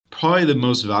probably the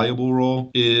most valuable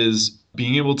role is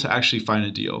being able to actually find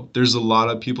a deal. There's a lot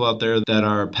of people out there that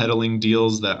are peddling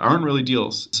deals that aren't really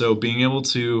deals. So being able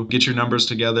to get your numbers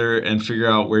together and figure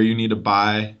out where you need to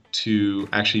buy to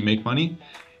actually make money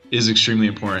is extremely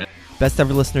important. Best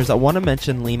ever listeners, I want to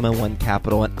mention Lima One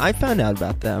Capital, and I found out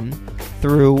about them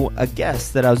through a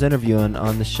guest that I was interviewing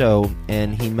on the show,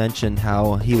 and he mentioned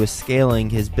how he was scaling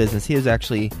his business. He was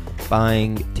actually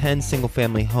buying 10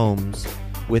 single-family homes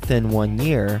within 1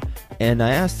 year, and I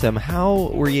asked him,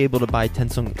 how were you able to buy 10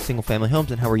 single-family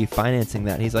homes, and how were you financing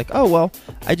that? And he's like, oh, well,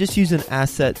 I just use an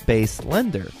asset-based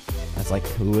lender. I was like,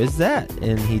 who is that?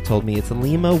 And he told me it's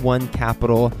Lima One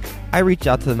Capital. I reached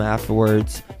out to them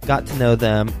afterwards, got to know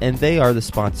them, and they are the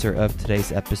sponsor of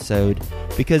today's episode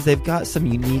because they've got some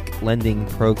unique lending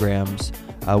programs.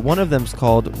 One of them is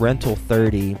called Rental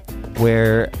 30,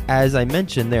 where, as I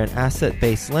mentioned, they're an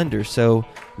asset-based lender. So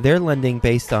they're lending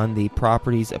based on the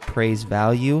property's appraised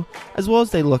value, as well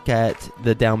as they look at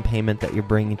the down payment that you're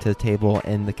bringing to the table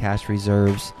and the cash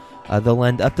reserves. They'll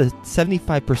lend up to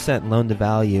 75% loan to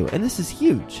value. And this is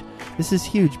huge. This is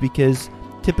huge because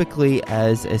typically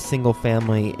as a single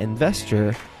family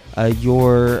investor,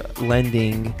 your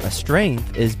lending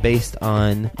strength is based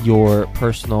on your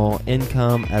personal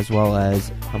income as well as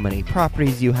how many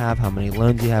properties you have, how many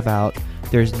loans you have out.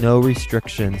 There's no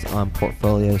restrictions on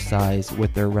portfolio size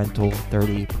with their Rental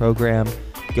 30 program.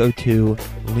 Go to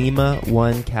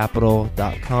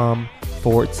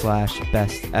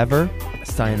limaonecapital.com/best ever.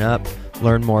 Sign up,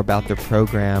 learn more about their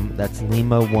program. That's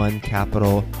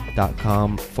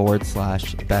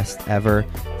limaonecapital.com/best ever.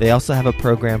 They also have a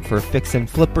program for fix and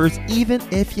flippers. Even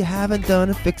if you haven't done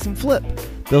a fix and flip,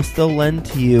 they'll still lend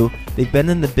to you. They've been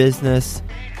in the business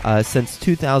since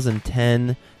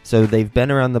 2010. So they've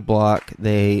been around the block.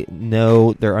 They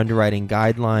know their underwriting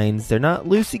guidelines. They're not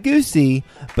loosey-goosey,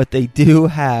 but they do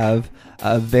have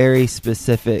a very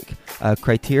specific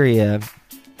criteria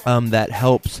that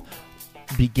helps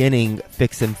beginning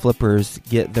fix and flippers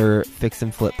get their fix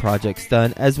and flip projects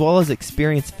done, as well as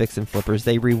experienced fix and flippers.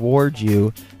 They reward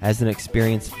you as an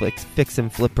experienced fix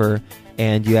and flipper,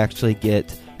 and you actually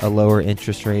get a lower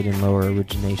interest rate and lower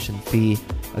origination fee.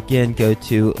 Again, go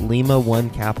to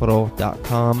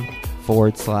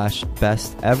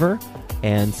limaonecapital.com/best ever.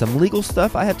 And some legal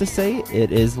stuff I have to say.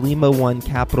 It is Lima One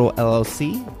Capital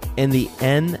LLC, and the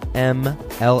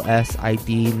NMLS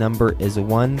ID number is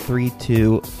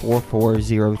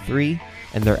 1324403,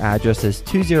 and their address is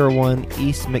 201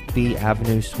 East McBee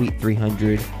Avenue, Suite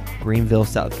 300, Greenville,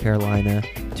 South Carolina,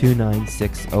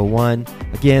 29601.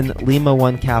 Again,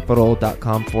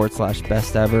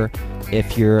 limaonecapital.com/best ever.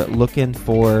 If you're looking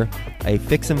for a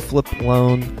fix and flip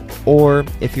loan, or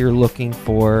if you're looking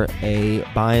for a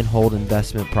buy and hold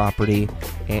investment property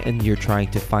and you're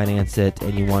trying to finance it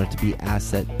and you want it to be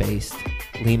asset based,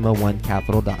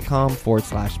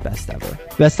 limaonecapital.com/best ever.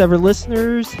 Best ever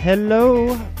listeners,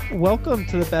 hello. Welcome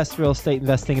to the Best Real Estate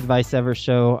Investing Advice Ever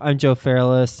show. I'm Joe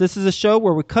Fairless. This is a show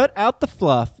where we cut out the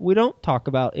fluff. We don't talk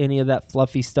about any of that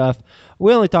fluffy stuff.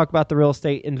 We only talk about the real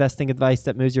estate investing advice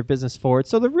that moves your business forward.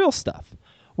 So the real stuff.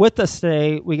 With us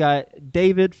today, we got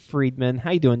David Friedman.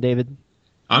 How you doing, David?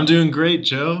 I'm doing great,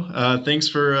 Joe. Thanks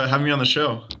for having me on the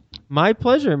show. My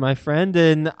pleasure, my friend.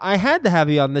 And I had to have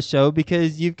you on the show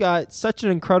because you've got such an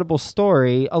incredible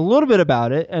story, a little bit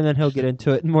about it, and then he'll get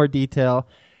into it in more detail.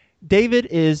 David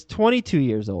is 22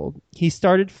 years old. He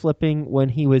started flipping when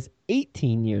he was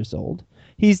 18 years old.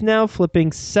 He's now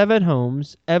flipping 7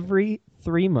 homes every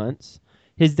 3 months.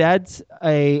 His dad's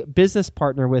a business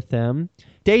partner with him.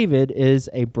 David is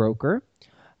a broker.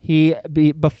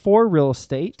 Before real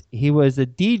estate, he was a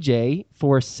DJ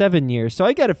for 7 years. So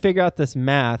I got to figure out this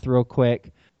math real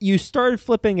quick. You started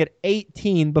flipping at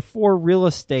 18 before real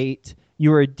estate.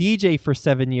 You were a DJ for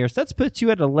 7 years. That puts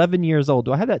you at 11 years old.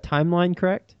 Do I have that timeline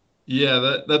correct?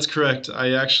 Yeah, that's correct. I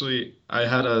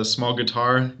had a small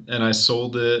guitar and I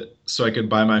sold it so I could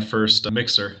buy my first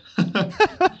mixer.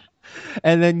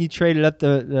 And then you traded up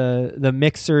the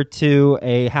mixer to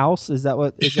a house. Is that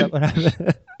what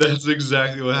happened? That's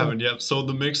exactly what happened. Yep, sold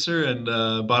the mixer and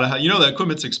bought a house. You know that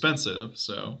equipment's expensive,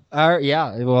 so.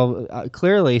 Yeah. Well,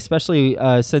 clearly, especially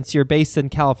since you're based in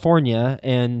California,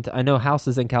 and I know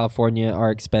houses in California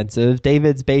are expensive.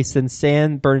 David's based in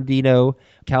San Bernardino,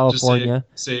 California.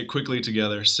 Just say it quickly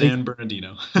together. San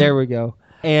Bernardino. There we go.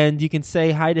 And you can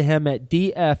say hi to him at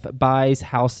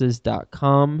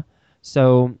dfbuyshouses.com.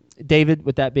 So, David,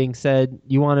 with that being said,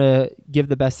 you want to give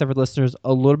the best ever listeners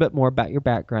a little bit more about your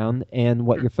background and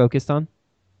what you're focused on?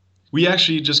 We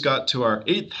actually just got to our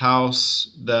 8th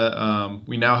house that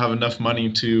we now have enough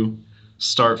money to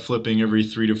start flipping every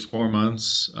 3 to 4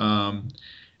 months.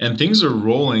 and things are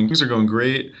rolling. Things are going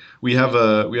great. We have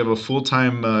a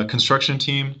full-time construction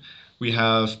team. We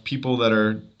have people that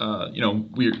are,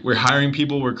 we're hiring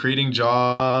people. We're creating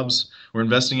jobs. We're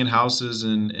investing in houses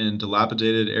in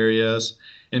dilapidated areas.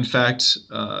 In fact,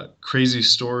 crazy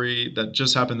story that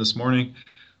just happened this morning.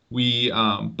 We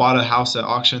bought a house at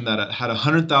auction that had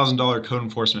 $100,000 code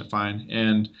enforcement fine,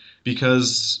 and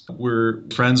because we're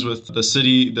friends with the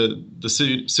city, the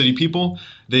city people,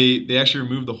 they actually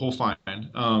removed the whole fine.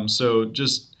 So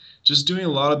just doing a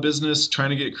lot of business,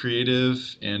 trying to get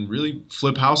creative, and really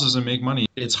flip houses and make money.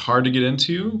 It's hard to get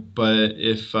into, but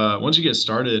if once you get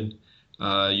started,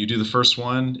 you do the first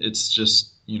one, it's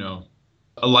just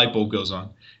a light bulb goes on.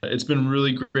 It's been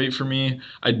really great for me.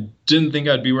 I didn't think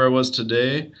I'd be where I was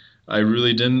today. I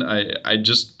really didn't. I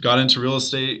just got into real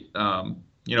estate.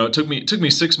 It took me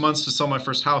 6 months to sell my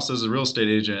first house as a real estate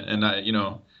agent, and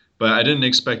but I didn't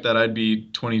expect that I'd be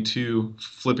 22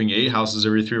 flipping 8 houses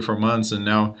every 3 or 4 months, and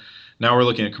now we're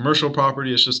looking at commercial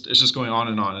property. It's just going on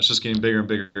and on. It's just getting bigger and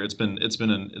bigger. It's been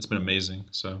amazing.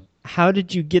 So How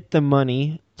did you get the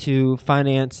money to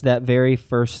finance that very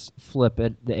first flip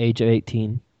at the age of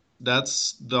 18?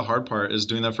 that's the hard part, is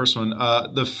doing that first one.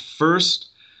 The first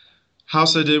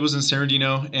house I did was in San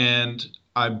Bernardino, and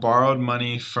I borrowed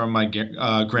money from my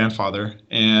grandfather,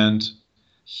 and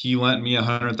he lent me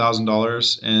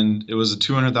 $100,000, and it was a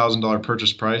 $200,000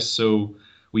 purchase price. So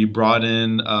we brought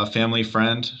in a family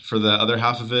friend for the other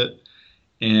half of it.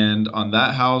 And on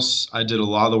that house, I did a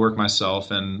lot of the work myself,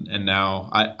 and now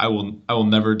I will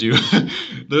never do.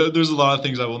 There's a lot of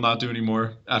things I will not do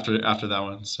anymore after that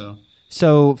one. So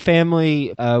So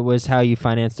family was how you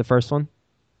financed the first one?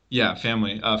 yeah,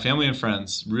 family and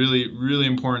friends, really really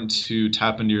important to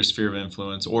tap into your sphere of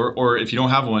influence, or if you don't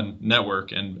have one,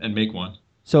 network and make one.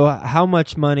 So how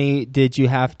much money did you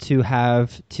have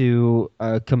to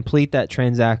complete that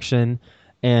transaction,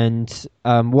 and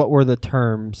what were the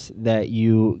terms that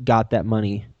you got that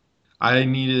money? I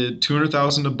needed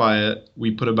 200,000 to buy it.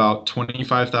 We put about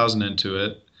 25,000 into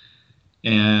it.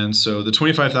 And so the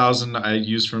 25,000 I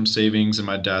used from savings and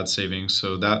my dad's savings.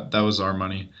 So that was our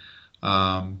money.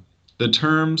 The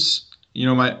terms,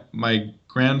 my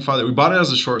grandfather, we bought it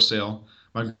as a short sale.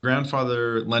 My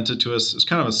grandfather lent it to us. It's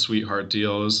kind of a sweetheart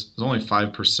deal. It was only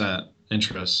 5%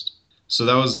 interest. So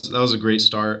that was a great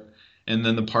start. And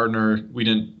then the partner, we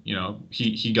didn't,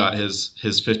 he got his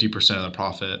 50% of the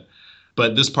profit.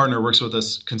 But this partner works with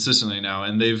us consistently now,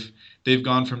 and they've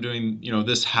gone from doing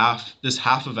this half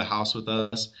of a house with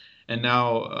us, and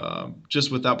now just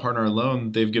with that partner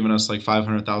alone, they've given us like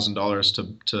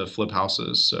 $500,000 to flip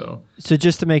houses. So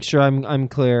just to make sure I'm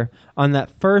clear on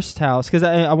that first house, because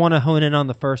I want to hone in on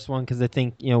the first one, because I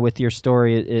think with your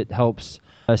story it helps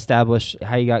establish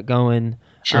how you got going,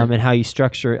 Sure. and how you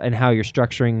structure and how your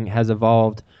structuring has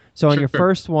evolved. So on your Sure.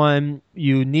 first one,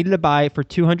 you needed to buy it for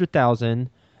 200,000.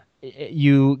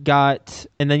 You got,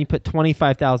 and then you put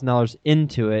 $25,000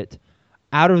 into it.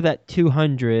 Out of that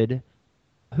 200,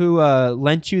 who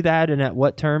lent you that, and at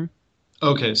what term?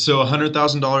 Okay, so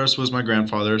 $100,000 was my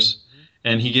grandfather's,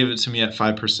 and he gave it to me at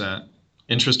 5%,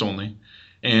 interest only.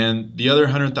 And the other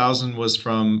 100,000 was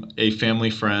from a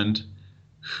family friend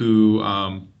who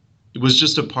was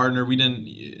just a partner. We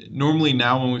didn't normally,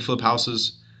 now when we flip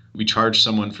houses, we charge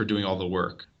someone for doing all the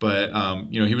work. But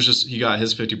he got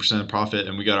his 50% profit,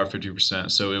 and we got our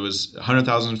 50%. So it was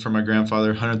 100,000 from my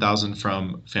grandfather, 100,000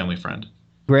 from family friend.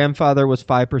 Grandfather was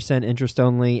 5% interest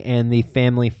only, and the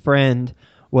family friend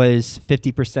was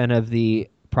 50% of the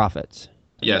profits.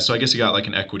 Yeah, so I guess he got like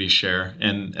an equity share,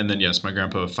 and then yes, my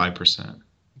grandpa 5%.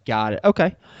 Got it.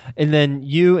 Okay. And then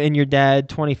you and your dad,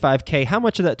 25K. How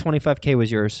much of that 25K was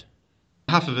yours?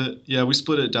 Half of it, yeah, we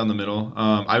split it down the middle.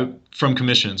 I from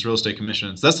commissions, real estate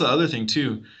commissions. That's the other thing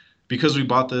too, because we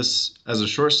bought this as a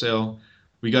short sale.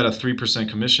 We got a 3%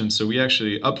 commission, so we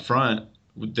actually up front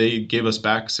they gave us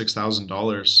back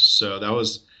 $6,000. So that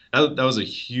was a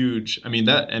huge. I mean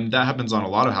that happens on a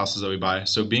lot of houses that we buy.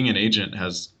 So being an agent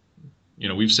has,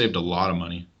 we've saved a lot of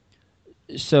money.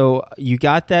 So you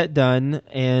got that done,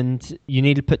 and you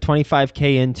need to put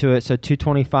 25K into it. So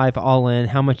 225 all in.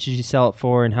 How much did you sell it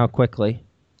for, and how quickly?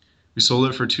 We sold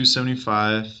it for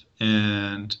 275,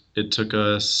 and it took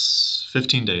us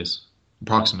 15 days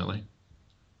approximately.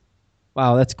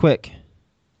 Wow, that's quick.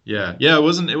 Yeah, yeah, it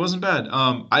wasn't bad.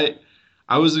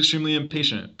 I was extremely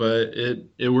impatient, but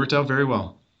it worked out very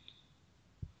well.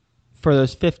 For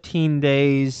those 15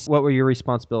 days, what were your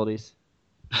responsibilities?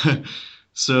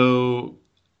 So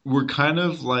we're kind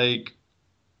of like,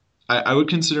 I would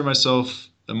consider myself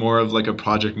more of like a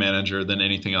project manager than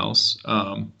anything else.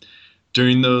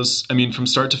 During those, I mean, from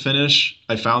start to finish,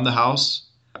 I found the house.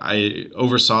 I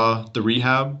oversaw the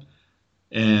rehab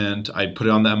and I put it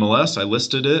on the MLS. I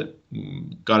listed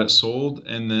it, got it sold,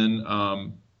 and then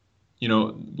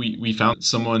we found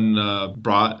someone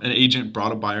brought an agent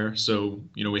brought a buyer, so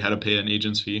we had to pay an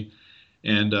agent's fee,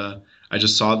 and I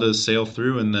just saw the sale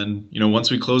through, and then once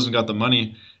we closed and got the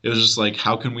money, it was just like,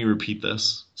 how can we repeat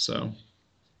this? So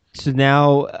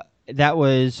now that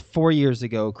was 4 years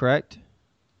ago, correct?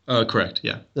 Correct,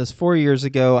 yeah. That's 4 years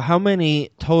ago. How many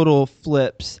total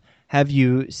flips have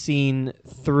you seen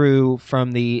through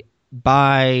from the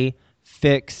buy,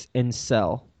 fix, and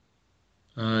sell?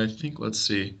 I think, let's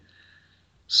see.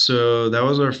 So that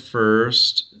was our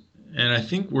first, and I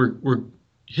think we're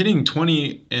hitting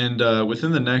 20, and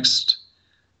within the next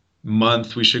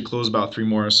month we should close about three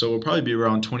more. So we'll probably be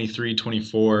around 23,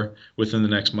 24 within the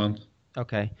next month.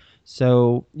 Okay.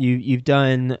 So you've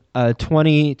done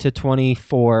 20 to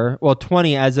 24, well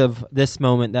 20 as of this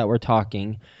moment that we're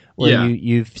talking, where Yeah.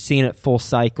 you've seen it full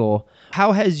cycle.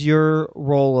 How has your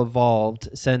role evolved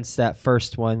since that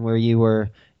first one where you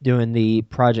were doing the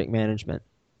project management?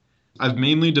 I've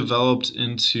mainly developed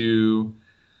into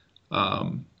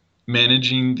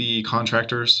managing the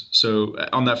contractors. So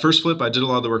on that first flip, I did a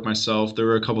lot of the work myself. There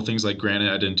were a couple things like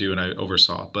granite I didn't do and I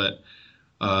oversaw, but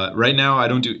right now I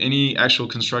don't do any actual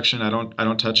construction. I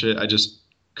don't touch it. I just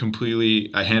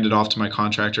completely I hand it off to my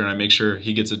contractor and I make sure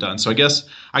he gets it done. So I guess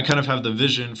I kind of have the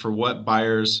vision for what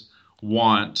buyers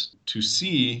want to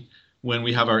see when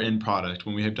we have our end product,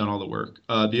 when we have done all the work.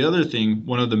 The other thing,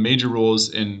 one of the major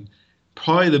roles and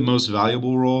probably the most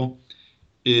valuable role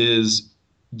is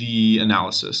the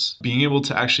analysis, being able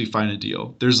to actually find a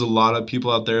deal. There's a lot of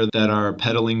people out there that are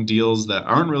peddling deals that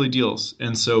aren't really deals.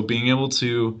 And so being able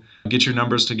to get your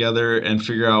numbers together and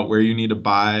figure out where you need to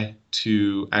buy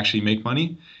to actually make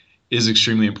money is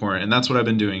extremely important. And that's what I've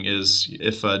been doing is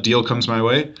if a deal comes my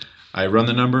way, I run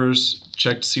the numbers,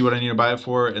 check to see what I need to buy it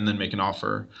for, and then make an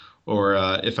offer. Or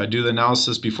if I do the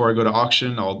analysis before I go to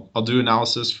auction, I'll do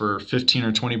analysis for 15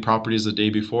 or 20 properties the day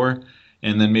before,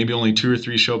 and then maybe only two or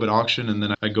three show up at auction, and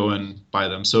then I go and buy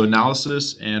them. So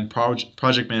analysis and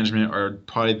project management are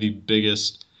probably the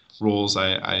biggest roles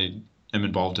I am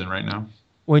involved in right now.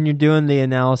 When you're doing the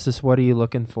analysis, what are you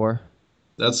looking for?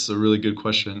 That's a really good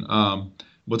question.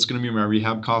 What's going to be my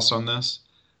rehab cost on this?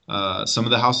 Some of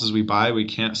the houses we buy, we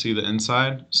can't see the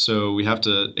inside, so we have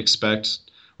to expect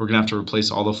we're going to have to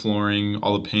replace all the flooring,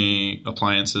 all the paint,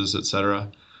 appliances,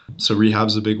 etc. So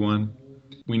rehab's a big one.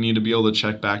 We need to be able to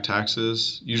check back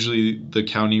taxes. Usually the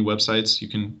county websites, you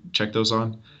can check those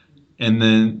on. And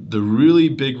then the really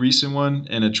big recent one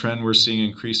and a trend we're seeing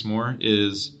increase more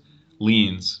is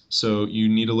liens. So you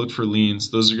need to look for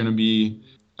liens. Those are going to be,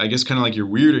 I guess, kind of like your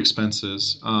weird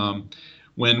expenses.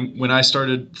 When I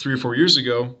started 3 or 4 years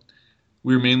ago,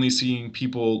 we were mainly seeing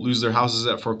people lose their houses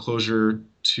at foreclosure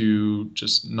to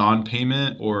just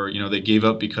non-payment, or they gave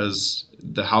up because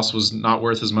the house was not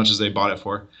worth as much as they bought it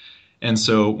for. And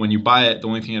so when you buy it, the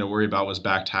only thing you had to worry about was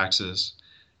back taxes.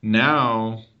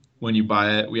 Now, when you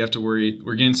buy it, we have to worry.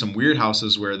 We're getting some weird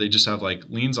houses where they just have like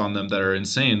liens on them that are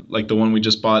insane, like the one we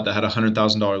just bought that had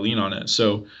 $100,000 lien on it.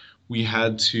 So we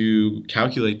had to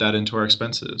calculate that into our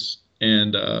expenses.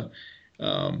 And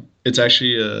it's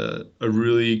actually a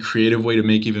really creative way to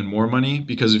make even more money,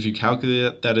 because if you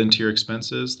calculate that into your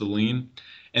expenses, the lien,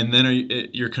 and then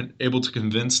you're able to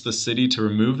convince the city to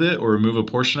remove it or remove a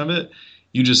portion of it,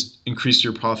 you just increase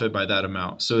your profit by that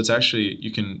amount. So it's actually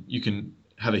you can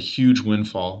have a huge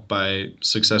windfall by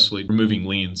successfully removing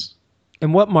liens.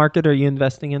 And what market are you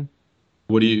investing in?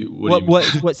 What do you mean?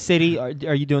 What city are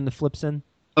you doing the flips in?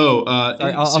 Oh,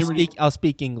 Sorry, I'll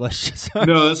speak English. Sorry.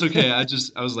 No, that's okay. I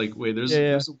was like, wait, Yeah.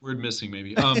 there's a word missing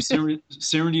maybe. San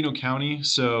Bernardino County,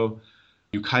 so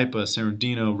Yucaipa, San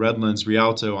Bernardino, Redlands,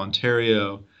 Rialto,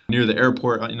 Ontario, near the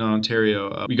airport in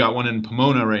Ontario. We got one in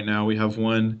Pomona right now. We have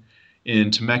one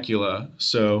in Temecula.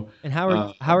 So And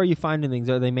how are you finding things?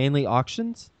 Are they mainly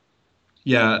auctions?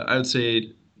 yeah, I would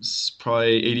say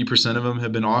probably 80% of them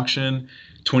have been auction.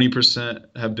 20%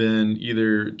 have been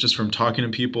either just from talking to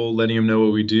people, letting them know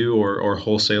what we do, or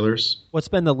wholesalers. What's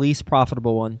been the least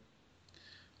profitable one?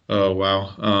 Oh,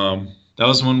 wow. That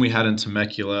was one we had in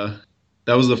Temecula.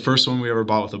 That was the first one we ever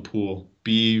bought with a pool.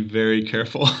 Be very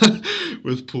careful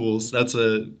with pools.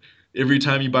 Every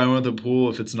time you buy one with a pool,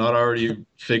 if it's not already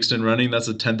fixed and running, that's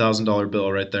a $10,000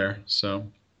 bill right there. So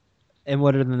And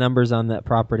what are the numbers on that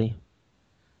property?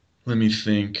 let me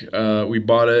think. We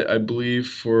bought it, I believe,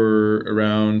 for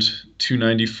around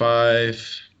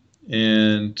 295,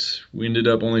 and we ended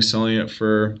up only selling it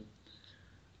for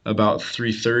about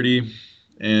 330,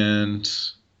 and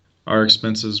our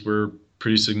expenses were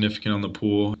pretty significant on the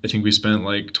pool. I think we spent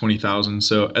like 20,000.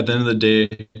 So at the end of the day,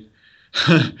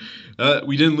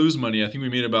 we didn't lose money. I think we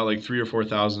made about like 3 or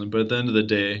 4,000. But at the end of the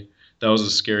day, that was a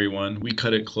scary one. We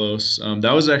cut it close.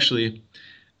 That was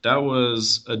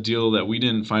a deal that we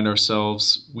didn't find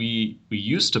ourselves. We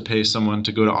used to pay someone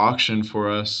to go to auction for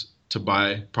us to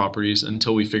buy properties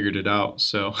until we figured it out.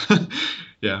 So,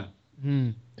 yeah. Hmm.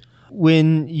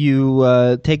 When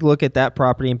you take a look at that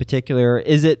property in particular,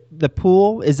 is it the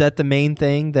pool? Is that the main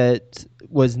thing that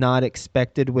was not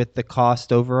expected with the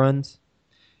cost overruns?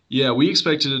 Yeah, we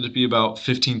expected it to be about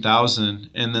 15,000,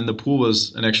 and then the pool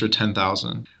was an extra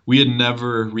 10,000. We had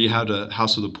never rehabbed a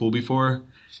house with a pool before,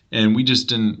 and we just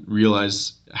didn't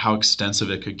realize how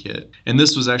extensive it could get. And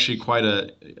this was actually quite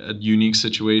a unique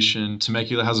situation.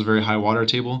 Temecula has a very high water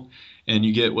table, and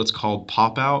you get what's called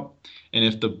pop out. And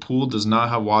if the pool does not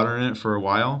have water in it for a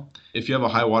while, if you have a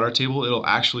high water table, it'll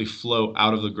actually flow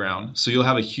out of the ground. So you'll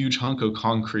have a huge hunk of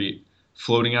concrete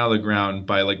floating out of the ground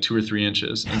by like 2 or 3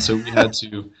 inches. And so we had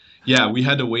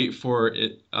to wait for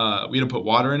it. We had to put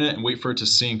water in it and wait for it to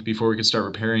sink before we could start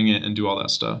repairing it and do all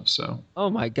that stuff. So, Oh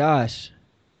my gosh.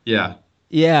 yeah.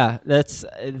 Yeah,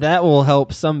 that will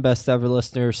help some best ever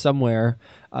listeners somewhere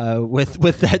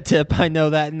with that tip. I know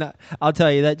that, and I'll tell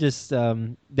you that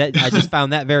I just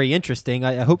found that very interesting.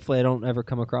 Hopefully I don't ever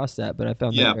come across that, but I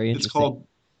found that very interesting. It's called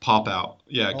pop out.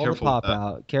 Yeah, All careful the pop with that.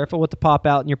 out. Careful with the pop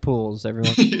out in your pools,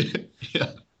 everyone.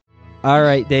 Yeah. All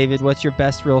right, David, what's your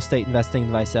best real estate investing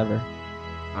advice ever?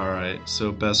 All right.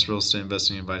 So best real estate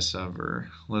investing advice ever.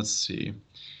 Let's see.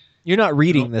 You're not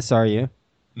reading this, are you?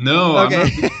 No, Okay. I'm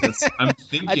not reading this. I'm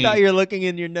thinking. I thought you were looking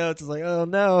in your notes. It's like, oh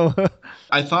no.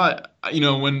 I thought,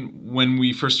 when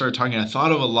we first started talking, I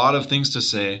thought of a lot of things to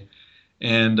say,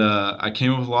 and I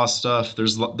came up with a lot of stuff.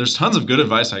 There's tons of good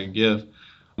advice I could give.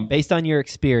 Based on your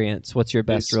experience, what's your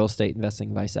best Yes. real estate investing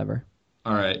advice ever?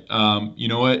 All right. You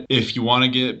know what? If you want to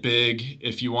get big,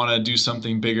 if you want to do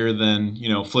something bigger than,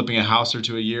 flipping a house or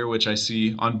two a year, which I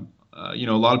see on, a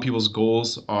lot of people's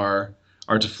goals are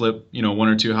to flip, 1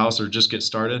 or 2 houses or just get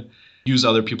started, use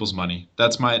other people's money.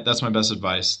 That's my best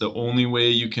advice. The only way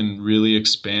you can really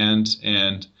expand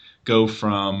and go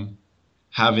from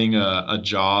having a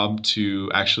job to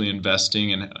actually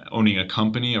investing and owning a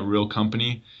company, a real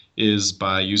company, is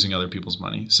by using other people's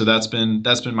money. So that's been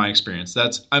my experience.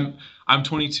 I'm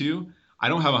 22. I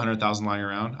don't have 100,000 lying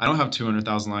around. I don't have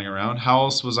 200,000 lying around. How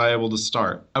else was I able to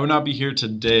start? I would not be here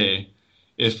today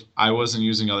if I wasn't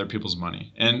using other people's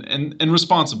money and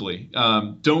responsibly.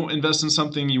 Don't invest in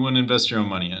something you wouldn't invest your own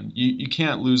money in. You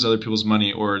can't lose other people's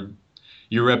money, or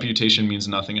your reputation means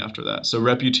nothing after that. So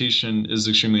reputation is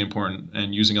extremely important,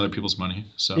 and using other people's money.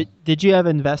 So Did you have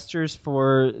investors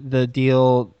for the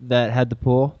deal that had the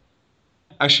pool?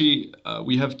 actually,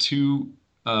 we have two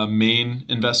main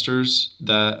investors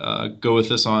that go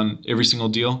with us on every single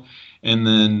deal, and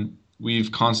then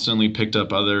we've constantly picked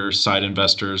up other side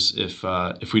investors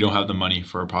if we don't have the money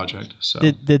for a project. So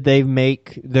Did they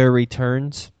make their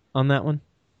returns on that one?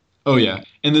 oh yeah,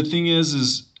 and the thing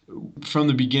is from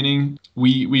the beginning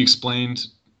we explained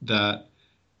that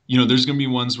there's going to be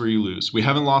ones where you lose. We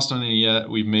haven't lost on any yet.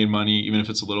 We've made money, even if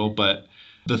it's a little, but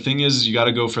the thing is, you got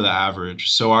to go for the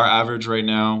average. So our average right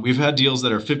now, we've had deals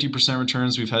that are 50%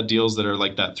 returns. We've had deals that are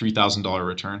like that $3,000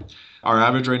 return. Our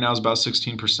average right now is about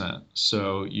 16%.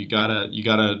 So you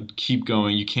gotta keep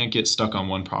going. You can't get stuck on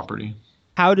one property.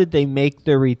 How did they make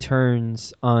their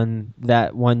returns on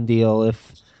that one deal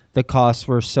if the costs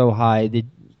were so high?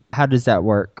 How does that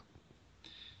work?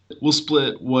 We'll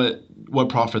split what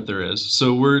profit there is.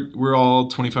 So we're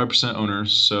all 25%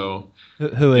 owners. So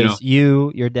Who is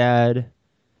you, your dad,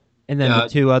 and then the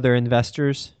two other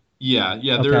investors? yeah,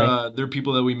 Okay. they're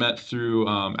people that we met through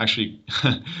actually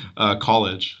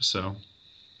college. So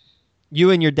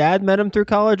You and your dad met him through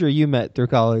college, or you met through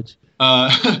college?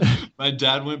 my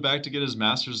dad went back to get his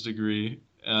master's degree.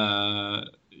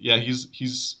 Yeah,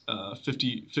 he's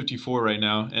 54 right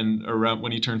now, and around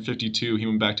when he turned 52, he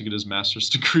went back to get his master's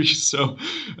degree. So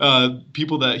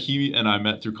people that he and I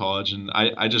met through college, and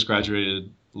I just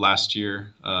graduated last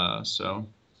year. So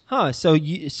Huh. So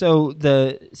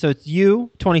it's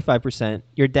you 25%,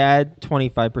 your dad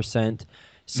 25%,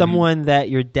 someone that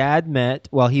your dad met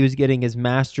while he was getting his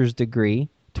master's degree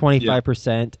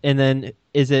 25%, and then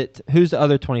who's the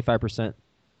other 25%?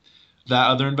 that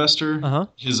other investor, Uh-huh.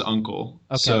 his uncle.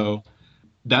 Okay. So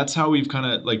that's how we've kind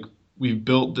of we've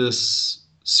built this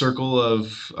circle of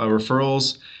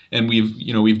referrals, and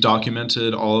we've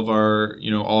documented all of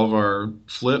our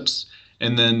flips.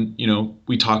 And then,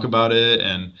 we talk about it,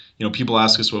 and, people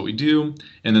ask us what we do,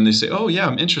 and then they say, oh yeah,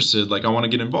 I'm interested. I want to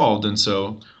get involved. And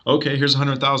so, okay, here's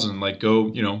 100,000,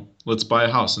 go, let's buy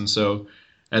a house. And so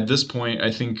at this point,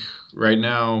 I think right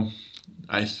now,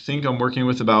 I think I'm working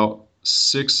with about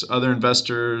 6 other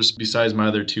investors besides my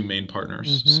other 2 main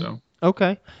partners. Mm-hmm. So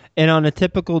Okay. And on a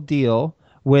typical deal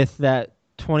with that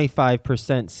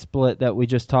 25% split that we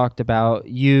just talked about,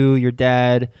 you, your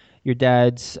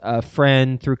dad's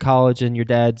friend through college, and your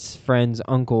dad's friend's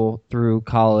uncle through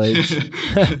college.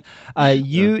 yeah.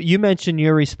 You mentioned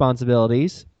your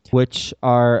responsibilities, which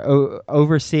are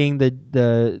overseeing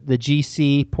the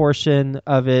GC portion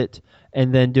of it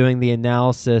and then doing the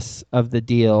analysis of the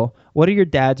deal. What are your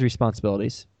dad's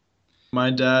responsibilities? My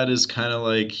dad is kind of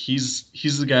like he's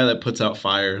the guy that puts out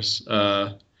fires.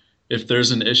 If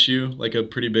there's an issue, like a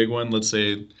pretty big one, let's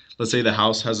say the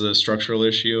house has a structural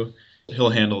issue, he'll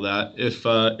handle that.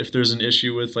 If there's an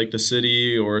issue with like the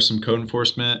city or some code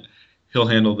enforcement, he'll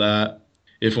handle that.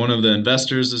 If one of the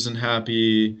investors isn't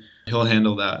happy, he'll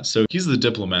handle that. So he's the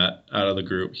diplomat out of the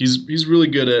group. He's really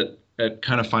good at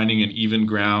kind of finding an even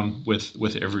ground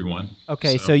with everyone.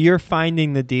 Okay, so So you're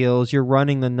finding the deals, you're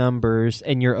running the numbers,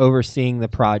 and you're overseeing the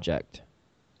project.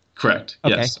 correct.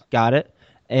 Okay, Yes. got it.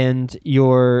 And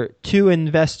your two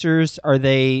investors, are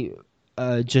they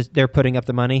just they're putting up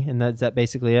the money, and that's that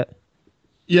basically it?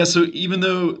 Yeah, so even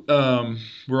though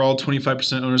we're all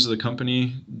 25% owners of the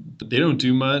company, they don't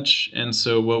do much. And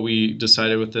so what we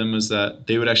decided with them is that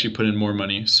they would actually put in more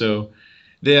money. So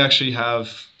they actually have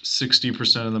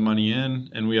 60% of the money in,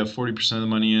 and we have 40% of the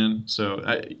money in. So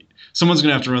someone's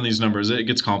going to have to run these numbers. It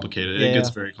gets complicated. It Yeah, gets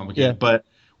very yeah, complicated. But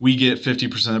we get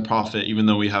 50% of profit, even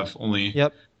though we have only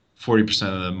yep,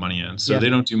 40% of the money in. So yeah. they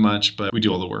don't do much, but we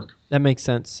do all the work. That makes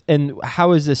sense. And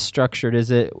how is this structured?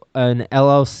 Is it an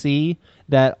LLC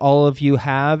that all of you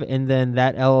have, and then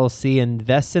that LLC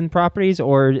invests in properties,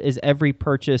 or is every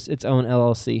purchase its own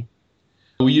LLC?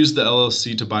 We use the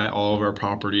LLC to buy all of our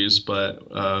properties, but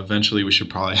eventually we should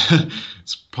probably,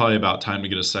 it's probably about time to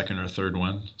get a second or third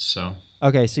one. So,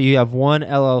 Okay, so you have one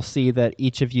LLC that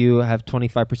each of you have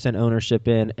 25% ownership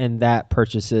in, and that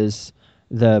purchases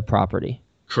the property.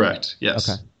 correct. Okay,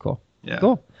 Yes. cool. Yeah.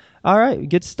 Cool. All right,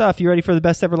 good stuff. You ready for the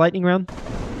best ever lightning round?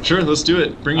 Sure. Let's do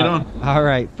it. Bring it on. All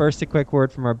right, first a quick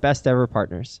word from our best ever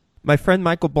partners. My friend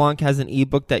Michael Blanc has an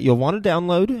ebook that you'll want to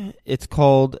download. It's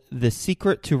called The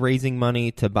Secret to Raising Money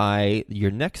to Buy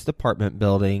Your Next Apartment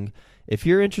Building. If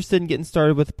you're interested in getting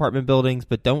started with apartment buildings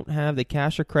but don't have the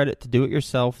cash or credit to do it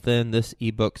yourself, then this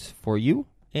ebook's for you,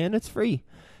 and it's free.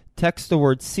 Text the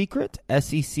word SECRET,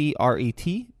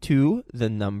 SECRET, to the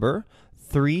number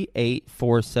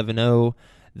 38470.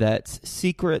 That's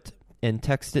SECRET, and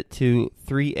text it to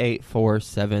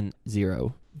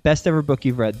 38470. Best ever book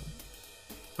you've read?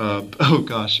 Oh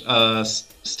gosh.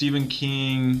 Stephen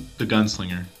King, The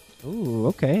Gunslinger. Ooh,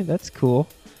 okay, that's cool.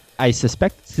 I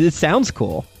suspect it sounds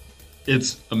cool.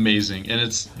 It's amazing, and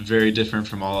it's very different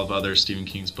from all of other Stephen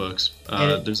King's books.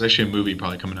 And There's actually a movie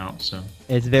probably coming out. So.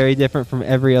 it's very different from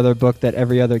every other book that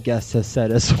every other guest has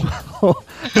said as well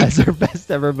as their best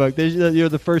ever book. You're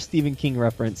the first Stephen King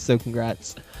reference, so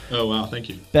congrats. Oh wow, thank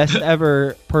you. Best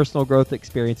ever personal growth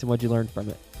experience, and what'd you learn from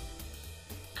it?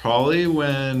 Probably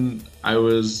when I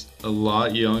was a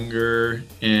lot younger,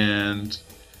 and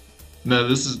no,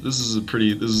 this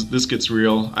gets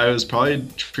real. I was probably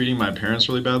treating my parents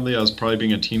really badly. I was probably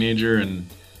being a teenager, and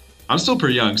I'm still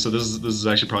pretty young, so this is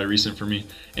actually probably recent for me.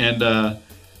 And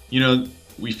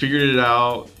we figured it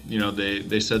out.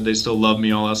 They said they still love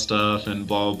me, all that stuff, and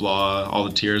blah blah blah, all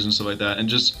the tears and stuff like that, and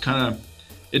just kind of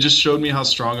it just showed me how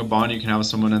strong a bond you can have with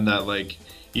someone, and that like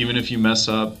even if you mess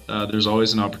up, there's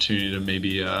always an opportunity to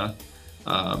maybe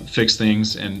fix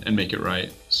things and make it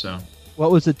right. So. What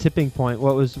was the tipping point?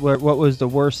 What was the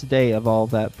worst day of all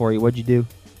that for you? What'd you do?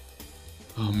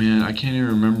 Oh man, I can't even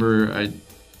remember.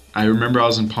 I remember I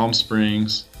was in Palm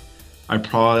Springs. I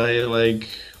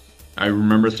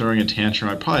remember throwing a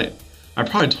tantrum. I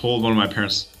probably told one of my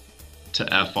parents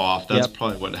to F off. That's Yep.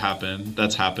 probably what happened.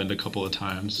 That's happened a couple of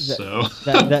times. So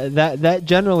That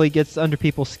generally gets under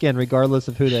people's skin, regardless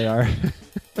of who they are.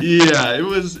 yeah, it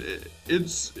was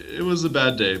a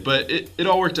bad day, but it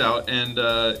all worked out, and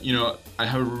I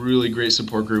have a really great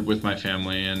support group with my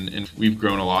family, and we've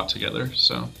grown a lot together.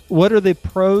 So What are the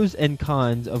pros and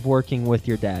cons of working with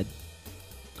your dad?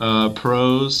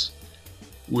 pros,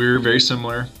 we're very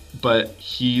similar, but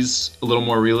he's a little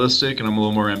more realistic and I'm a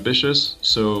little more ambitious.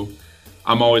 So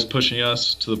I'm always pushing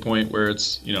us to the point where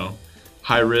it's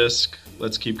high risk,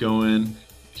 let's keep going.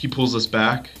 He pulls us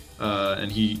back.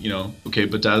 And he, okay,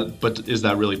 but is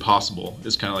that really possible?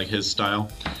 Is kind of like his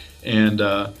style. And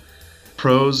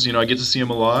pros, I get to see him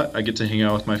a lot. I get to hang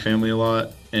out with my family a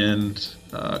lot. And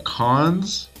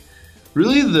cons,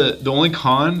 Really, the only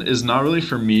con is not really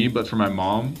for me, but for my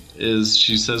mom. Is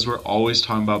she says we're always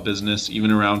talking about business, even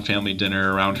around family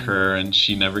dinner, around her, and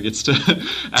she never gets to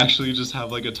actually just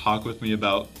have like a talk with me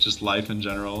about just life in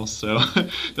general. So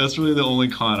that's really the only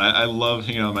con. I love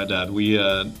hanging out with my dad. We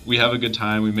have a good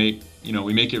time. We make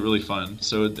it really fun.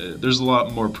 So there's a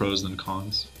lot more pros than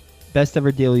cons. Best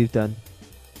ever deal you've done?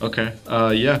 Okay.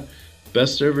 Yeah.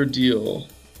 Best ever deal.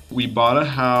 We bought a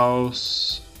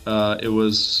house. It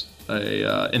was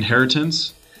a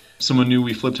inheritance. Someone knew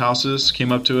we flipped houses,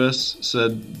 came up to us,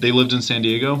 said they lived in San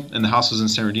Diego and the house was in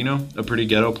San Bernardino, a pretty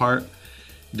ghetto part.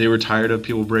 They were tired of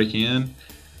people breaking in.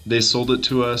 They sold it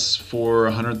to us for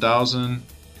 $100,000,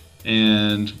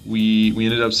 and we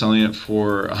ended up selling it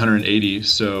for $180,000.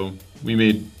 So we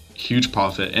made huge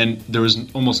profit, and there was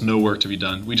almost no work to be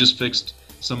done. We just fixed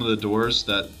some of the doors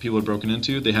that people had broken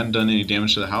into. They hadn't done any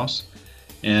damage to the house,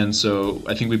 and so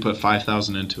I think we put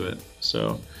 $5,000 into it.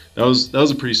 So that was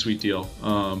a pretty sweet deal.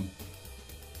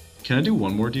 Can I do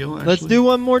one more deal, actually? Let's do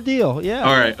one more deal, yeah.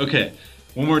 All right, okay.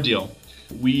 One more deal.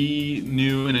 We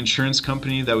knew an insurance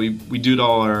company that we did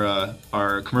all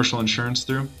our commercial insurance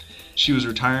through. She was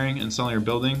retiring and selling her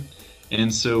building,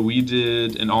 and so we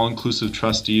did an all-inclusive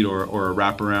trust deed or a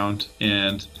wraparound,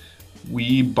 and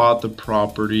we bought the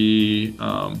property.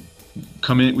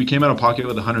 We came out of pocket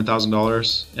with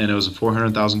 $100,000, and it was a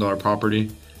 $400,000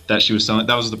 property that she was selling.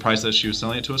 That was the price that she was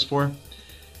selling it to us for.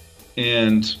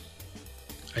 And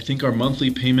I think our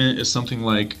monthly payment is something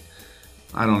like,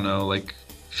 I don't know, like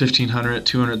 $1,500,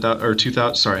 $200, or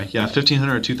 $2,000. Sorry, yeah, $1,500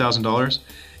 or $2,000.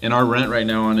 And our rent right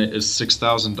now on it is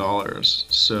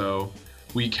 $6,000. So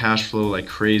we cash flow like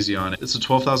crazy on it. It's a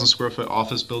 12,000 square foot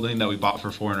office building that we bought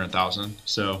for $400,000.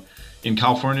 So in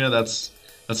California, that's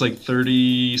like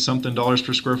 30 something dollars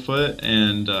per square foot,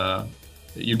 and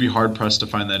you'd be hard pressed to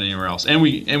find that anywhere else. And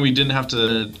we didn't have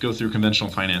to go through conventional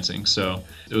financing, so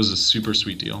it was a super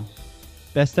sweet deal.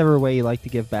 Best ever way you like to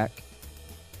give back?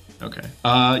 Okay.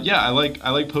 Yeah, I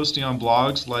like posting on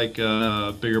blogs like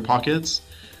Bigger Pockets.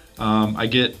 I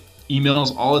get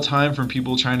emails all the time from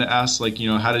people trying to ask, like,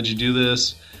 how did you do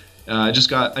this? I just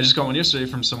got one yesterday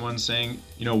from someone saying,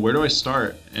 where do I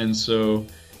start? And so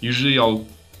usually I'll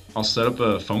set up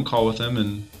a phone call with them,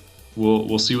 and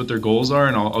we'll see what their goals are,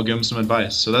 and I'll give them some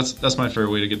advice. So that's my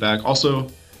favorite way to get back. Also,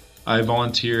 I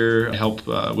volunteer, I help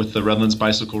with the Redlands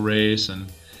bicycle race,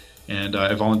 and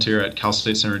I volunteer at Cal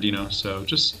State San Bernardino. So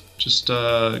just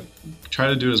try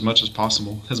to do as much as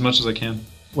possible, as much as I can.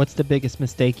 What's the biggest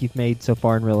mistake you've made so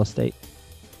far in real estate?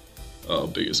 Oh,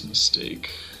 biggest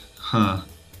mistake.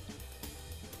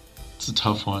 It's a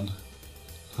tough one.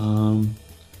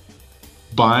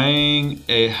 Buying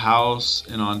a house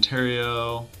in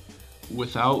Ontario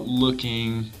without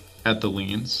looking at the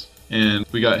liens. And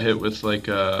we got hit with like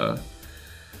about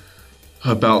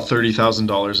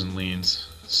 $30,000 in liens.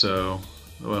 So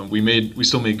we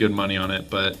still made good money on it,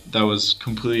 but that was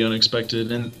completely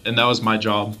unexpected, and that was my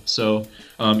job. So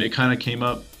it kind of came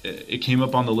up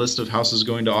on the list of houses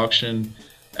going to auction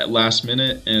at last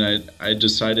minute, and I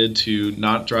decided to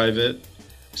not drive it.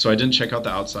 So I didn't check out the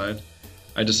outside.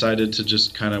 I decided to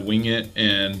just kind of wing it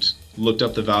and looked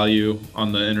up the value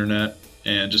on the internet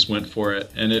and just went for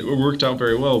it. And it worked out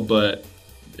very well, but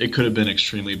it could have been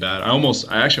extremely bad. I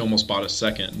actually almost bought a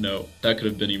second note. That could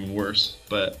have been even worse,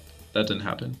 but that didn't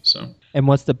happen. So. And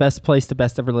what's the best place the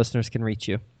Best Ever listeners can reach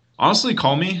you? Honestly,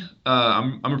 call me.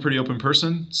 I'm a pretty open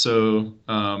person. So do you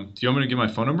want me to give my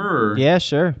phone number? Or? Yeah,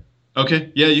 sure.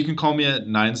 Okay. Yeah, you can call me at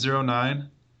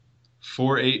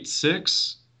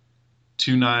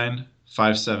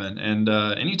 909-486-2957. And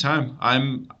anytime.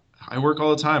 I work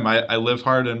all the time. I live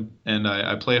hard and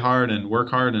I play hard and work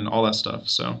hard and all that stuff.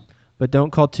 So. But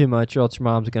don't call too much, or else your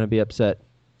mom's going to be upset.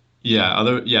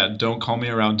 Yeah. Don't call me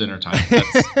around dinner time.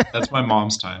 That's my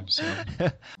mom's time. So.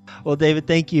 Well, David,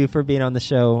 thank you for being on the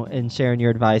show and sharing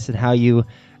your advice and how you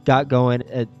got going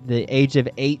at the age of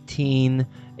 18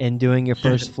 and doing your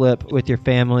first flip with your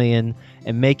family and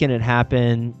making it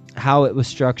happen, how it was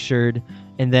structured,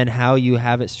 and then how you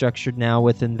have it structured now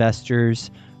with investors.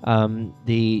 The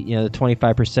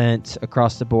 25%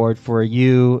 across the board for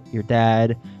you, your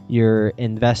dad, your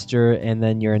investor, and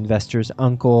then your investor's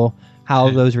uncle,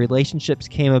 how those relationships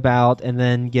came about, and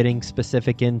then getting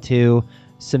specific into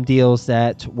some deals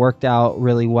that worked out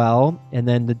really well, and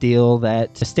then the deal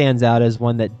that stands out as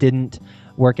one that didn't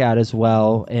work out as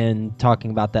well, and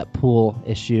talking about that pool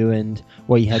issue and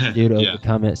what you had to do to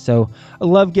overcome it. So I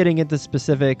love getting into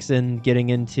specifics and getting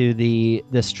into the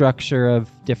structure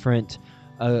of different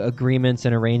agreements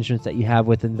and arrangements that you have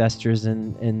with investors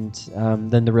and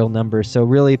then the real numbers. So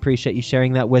really appreciate you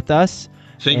sharing that with us.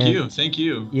 Thank you. Thank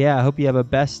you. Yeah, I hope you have a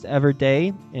best ever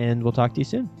day, and we'll talk to you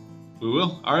soon. We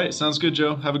will. All right. Sounds good,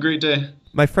 Joe. Have a great day.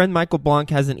 My friend Michael Blanc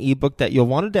has an ebook that you'll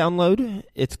want to download.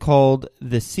 It's called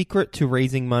The Secret to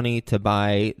Raising Money to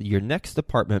Buy Your Next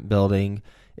Apartment Building.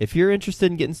 If you're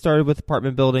interested in getting started with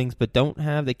apartment buildings but don't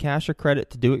have the cash or credit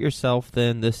to do it yourself,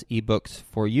 then this ebook's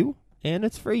for you, and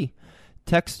it's free.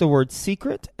 Text the word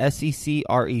SECRET,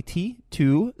 SECRET,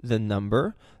 to the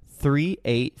number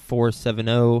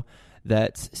 38470.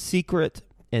 That's SECRET,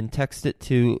 and text it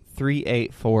to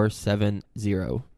 38470.